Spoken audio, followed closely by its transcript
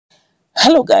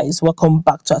Hello guys, welcome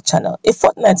back to our channel. A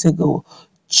fortnight ago,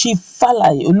 Chief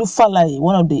Falai, Olufalai,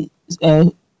 one of the uh,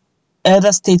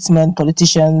 elder statesmen,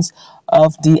 politicians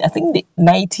of the, I think the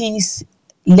 90s,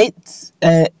 late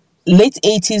uh, late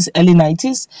 80s, early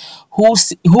 90s,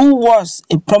 who was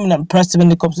a prominent person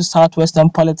when it comes to southwestern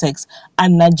politics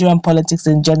and Nigerian politics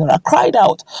in general, cried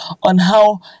out on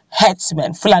how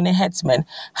herdsmen, Fulani herdsmen,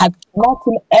 had kidnapped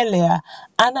him earlier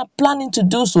and are planning to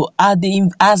do so as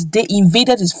they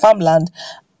invaded his farmland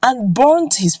and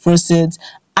burnt his proceeds,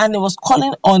 and he was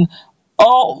calling on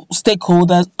all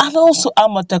stakeholders and also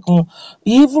Amatekun.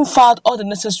 He even filed all the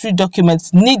necessary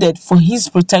documents needed for his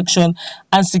protection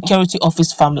and security of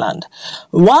his farmland.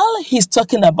 While he's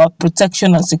talking about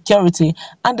protection and security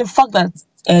and the fact that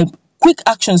quick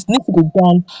actions need to be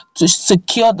done to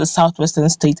secure the southwestern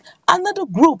state, another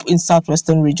group in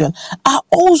southwestern region are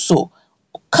also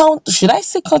should I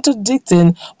say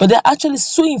contradicting, but they're actually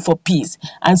suing for peace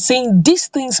and saying these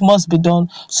things must be done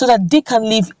so that they can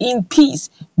live in peace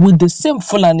with the same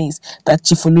Fulanis that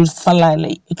Chief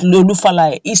Olufalai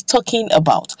is talking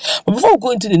about. But before we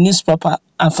go into the news proper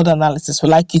and further analysis, we'd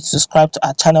like you to subscribe to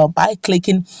our channel by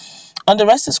clicking on the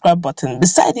red subscribe button.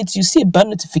 Beside it, you see a bell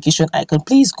notification icon.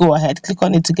 Please go ahead, click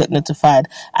on it to get notified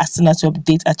as soon as we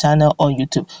update our channel on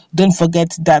YouTube. Don't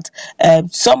forget that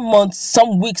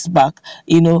some weeks back,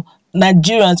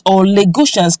 Nigerians or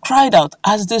Lagosians cried out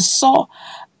as they saw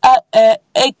a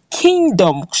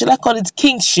kingdom, should I call it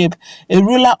kingship, a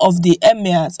ruler of the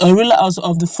emirs, a ruler also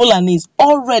of the Fulanis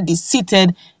already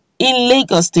seated in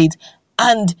Lagos State,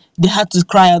 and they had to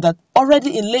cry out that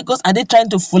already in Lagos, are they trying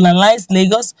to Fulanize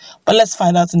Lagos? But let's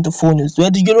find out in the phone news. Where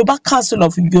the Yoruba Council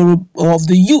of the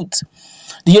Youth,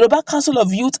 the Yoruba Council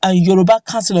of Youth and Yoruba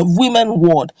Council of Women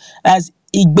Ward, as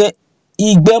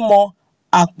Igbinmo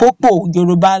Akpopo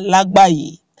Yoruba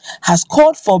Lagbaye, has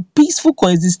called for peaceful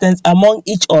coexistence among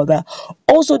each other,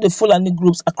 also the Fulani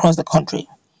groups across the country.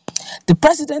 The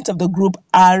president of the group,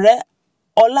 Are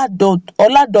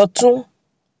Oladotun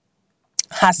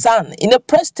Hassan, in a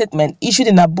press statement issued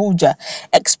in Abuja,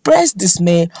 expressed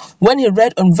dismay when he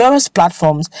read on various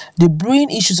platforms the brewing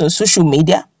issues on social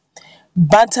media,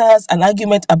 banters and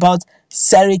arguments about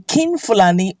Serikin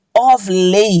Fulani of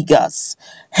Lagos.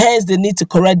 Hence, the need to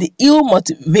correct the ill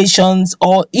motivations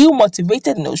or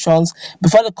ill-motivated notions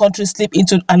before the country slip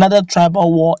into another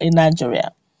tribal war in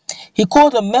Nigeria. He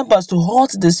called on members to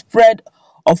halt the spread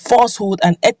of falsehood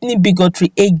and ethnic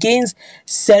bigotry against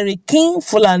Serikin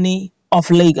Fulani of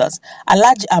Lagos,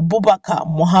 Alhaji Abubakar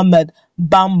Mohammed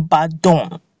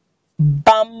Bambando,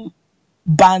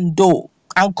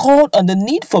 and called on the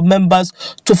need for members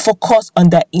to focus on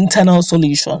their internal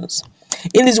solutions.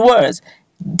 In his words,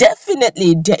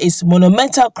 definitely there is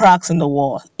monumental cracks in the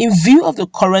wall. In view of the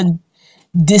current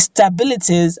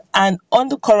instabilities and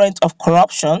undercurrent of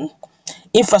corruption,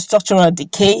 infrastructural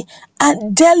decay,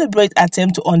 and deliberate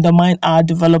attempt to undermine our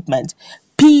development,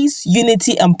 peace,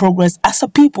 unity, and progress as a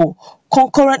people,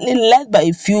 concurrently led by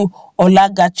a few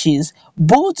oligarchies,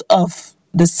 both of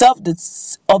the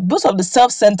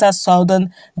self-centered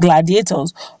southern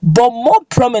gladiators, but more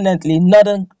prominently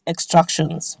northern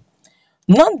extractions.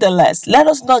 Nonetheless, let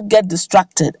us not get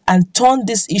distracted and turn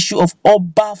this issue of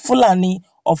Oba Fulani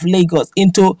of Lagos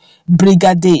into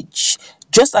brigadage,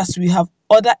 just as we have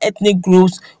other ethnic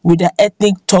groups with the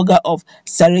ethnic toga of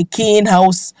Serikin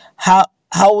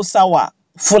Hausawa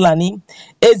Fulani,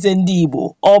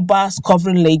 Ezendibo, Obas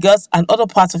covering Lagos and other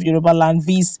parts of Yoruba land,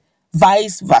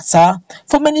 vice versa,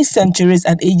 for many centuries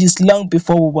and ages long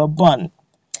before we were born.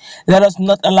 Let us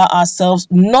not allow ourselves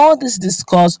nor this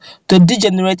discourse to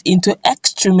degenerate into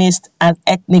extremist and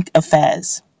ethnic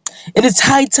affairs. It is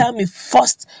high time we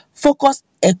first focus,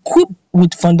 equipped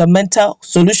with fundamental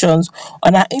solutions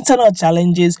on our internal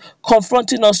challenges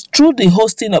confronting us through the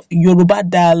hosting of Yoruba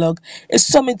Dialogue, a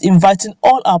summit inviting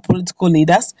all our political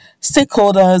leaders,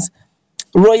 stakeholders,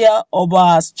 royal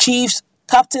obas, chiefs,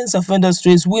 captains of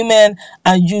industries, women,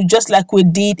 and you, just like we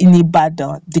did in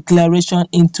Ibadan declaration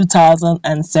in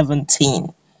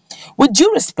 2017. With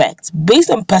due respect, based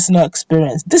on personal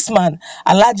experience, this man,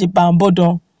 Alhaji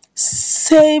Bambodon,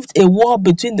 saved a war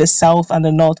between the South and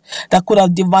the North that could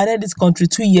have divided this country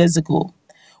 2 years ago,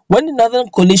 when the Northern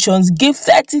coalitions gave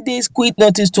 30 days quit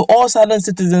notice to all Southern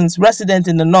citizens resident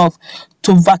in the North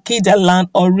to vacate their land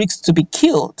or risk to be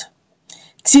killed.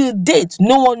 Till date,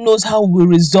 no one knows how we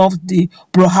resolved the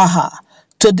brouhaha.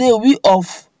 Today, we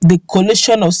of the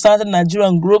coalition of Southern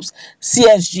Nigerian groups,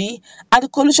 CSG, and the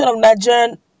coalition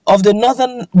of the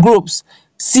Northern groups,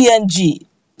 CSG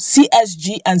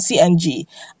and CNG,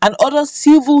 and other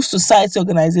civil society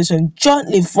organizations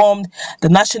jointly formed the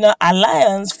National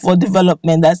Alliance for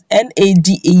Development, that's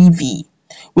NADAV.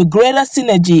 with greater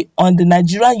synergy on the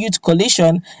Nigerian Youth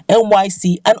Coalition,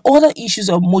 NYC, and other issues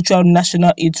of mutual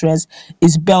national interest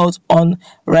is built on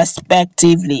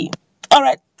respectively. All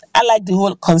right, I like the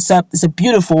whole concept. It's a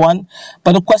beautiful one.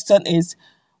 But the question is,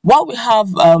 while we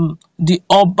have the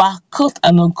Oba, quote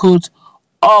and unquote,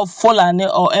 of Fulani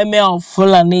or Emir of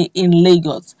Fulani in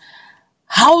Lagos,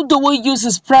 how do we use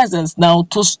his presence now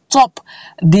to stop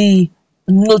the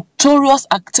notorious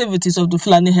activities of the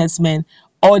Fulani herdsmen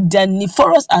or their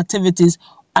nefarious activities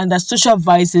and their social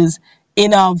vices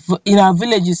in our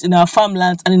villages, in our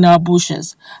farmlands, and in our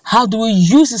bushes? How do we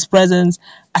use his presence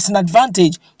as an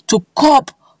advantage to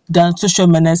curb the social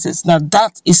menaces? Now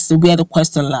that is where the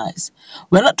question lies.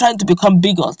 We're not trying to become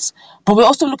bigots, but we're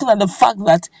also looking at the fact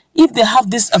that if they have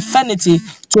this affinity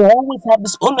to always have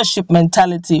this ownership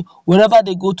mentality, wherever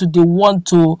they go to, they want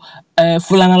to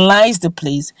Fulanize the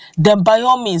place, then by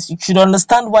all means, you should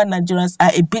understand why Nigerians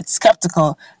are a bit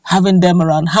skeptical having them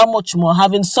around. How much more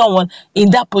having someone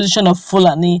in that position of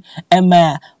Fulani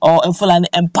Emir or a Fulani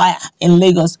Empire in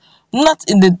Lagos? Not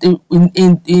in the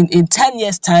in 10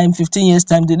 years time, 15 years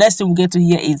time, the next thing we get to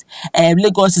hear is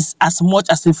Lagos is as much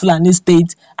as a Fulani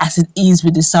state as it is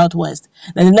with the southwest.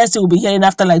 Then the next thing we'll be hearing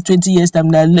after like 20 years time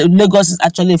that Lagos is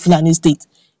actually a Fulani state.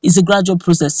 It's a gradual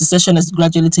process. Secession is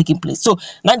gradually taking place. So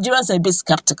Nigerians are a bit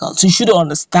skeptical. So you should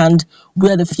understand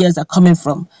where the fears are coming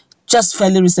from. Just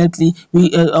fairly recently,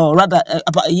 or rather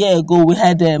about a year ago, we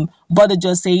had Bode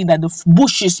just saying that the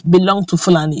bushes belong to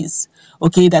Fulanis.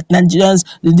 Okay, that Nigerians,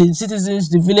 the citizens,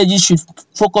 the villages should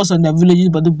focus on their villages,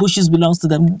 but the bushes belongs to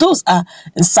them. Those are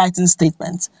inciting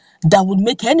statements that would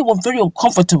make anyone very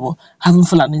uncomfortable having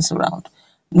Fulanis around.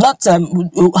 Not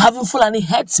having Fulani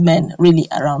herdsmen really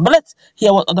around. But let's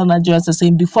hear what other Nigerians are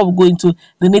saying before we go into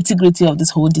the nitty-gritty of this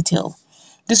whole detail.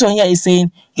 This one here is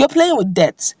saying, you're playing with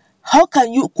death. How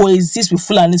can you coexist with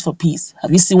Fulanis for peace?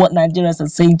 Have you seen what Nigerians are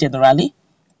saying generally?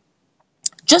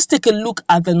 Just take a look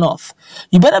at the north.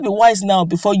 You better be wise now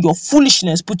before your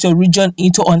foolishness put your region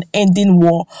into unending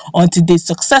war until they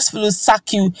successfully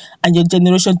sack you and your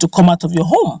generation to come out of your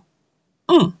home.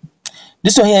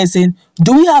 This one here is saying,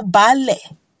 do we have Bale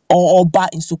or Oba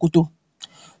in Sokoto?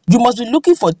 You must be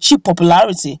looking for cheap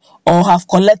popularity or have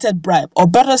collected bribe, or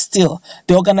better still,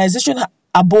 the organization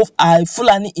above a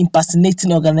Fulani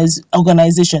impersonating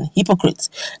organization. Hypocrites.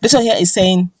 This one here is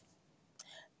saying,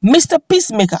 Mr.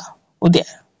 Peacemaker, oh there.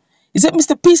 Is it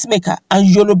Mr. Peacemaker and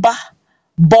Yoruba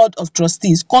Board of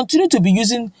Trustees continue to be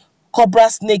using cobra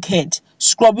snake head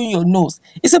scrubbing your nose?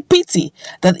 It's a pity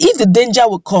that if the danger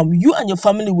will come, you and your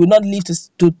family will not live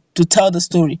to tell the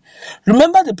story.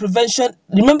 Remember that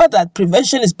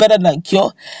prevention is better than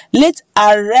cure. Late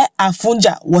Are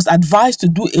Afonja was advised to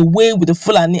do away with the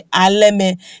Fulani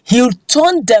Aleme. He'll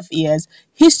turn deaf ears.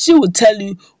 History will tell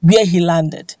you where he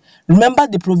landed. Remember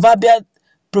the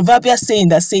proverbial saying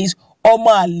that says,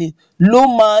 Omale lo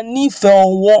ma nífẹ̀ẹ́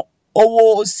ọwọ́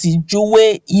owo si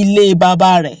jowe ile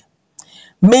baba re,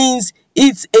 means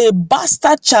it's a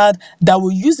bastard child that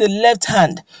will use the left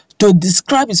hand to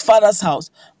describe his father's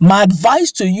house. My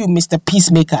advice to you, Mr.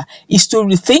 Peacemaker, is to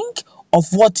rethink of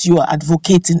what you are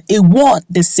advocating. A word,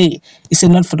 they say, is a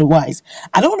not for the wise.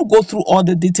 I don't want to go through all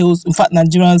the details. In fact,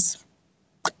 Nigerians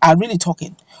are really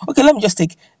talking. Okay, let me just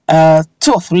take 2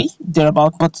 or 3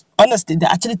 thereabout, but honestly, they're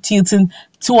actually tilting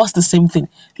towards the same thing.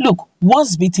 Look,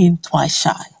 once beaten, twice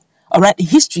shy. All right,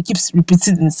 history keeps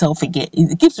repeating itself again.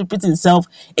 It keeps repeating itself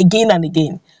again and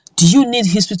again. Do you need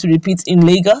history to repeat in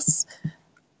Lagos?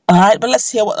 All right, but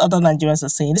let's hear what other Nigerians are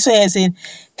saying. This one here is saying,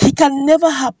 he can never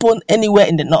happen anywhere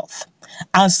in the north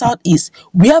and southeast.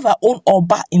 We have our own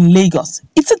Oba in Lagos.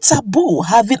 It's a taboo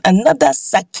having another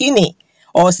Sakini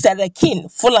or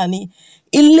Serikin Fulani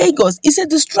in Lagos. It's a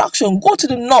distraction. Go to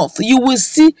the north. You won't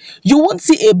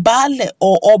see a Bale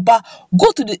or Oba.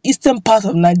 Go to the eastern part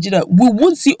of Nigeria. We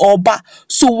won't see Oba.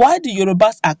 So why do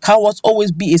Yorubas are cowards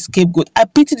always be a scapegoat? I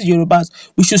pity the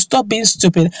Yorubas. We should stop being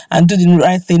stupid and do the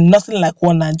right thing. Nothing like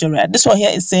one Nigeria. This one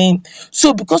here is saying,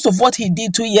 so because of what he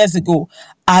did 2 years ago,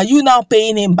 are you now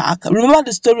paying him back? Remember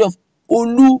the story of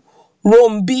Olu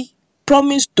Rombi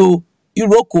promised to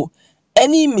Iroko.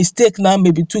 Any mistake now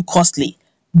may be too costly.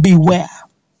 Beware.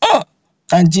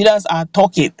 Nigerians are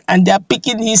talking and they are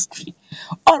picking history.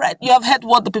 All right, you have heard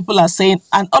what the people are saying,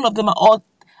 and all of them are all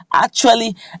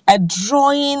actually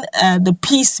drawing the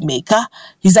peacemaker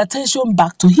his attention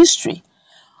back to history.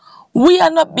 We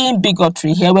are not being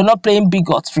bigotry here. We're not playing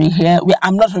bigotry here.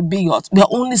 I'm not a bigot. We're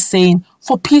only saying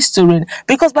for peace to reign.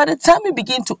 Because by the time we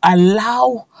begin to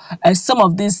allow some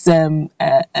of these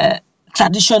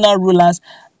traditional rulers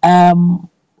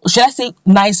should I say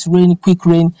nice rain, quick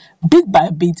rain, bit by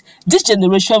bit, this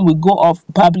generation will go off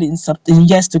probably in some in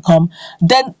years to come.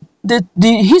 Then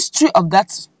the history of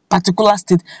that particular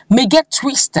state may get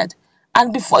twisted.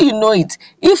 And before you know it,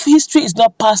 if history is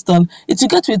not passed on, it will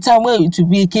get to a time where it will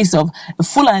be a case of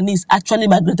Fulanis actually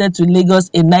migrated to Lagos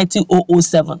in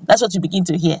 1907. That's what you begin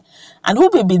to hear. And who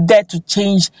will be there to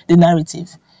change the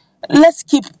narrative? Let's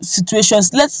keep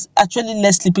situations, let's actually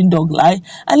let sleeping dog lie,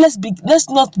 and let's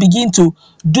not begin to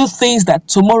do things that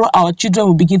tomorrow our children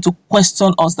will begin to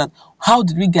question us, that how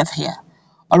did we get here?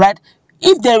 All right,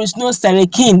 if there is no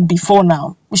Serikin before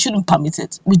now, we shouldn't permit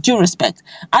it, with due respect.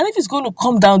 And if it's going to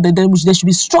come down, then there should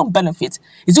be strong benefit.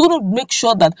 It's going to make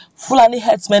sure that Fulani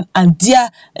herdsmen and their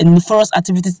nefarious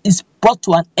activities is brought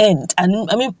to an end. And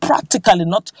I mean practically,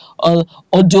 not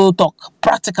audio talk,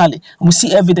 practically. And we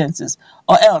see evidences.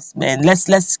 Or else, man,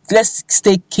 let's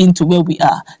stay keen to where we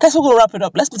are. That's what we'll wrap it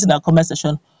up. Let's put in our comment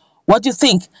section. What do you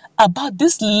think about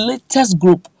this latest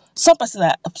group? Some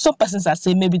persons are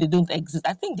saying maybe they don't exist.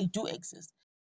 I think they do exist.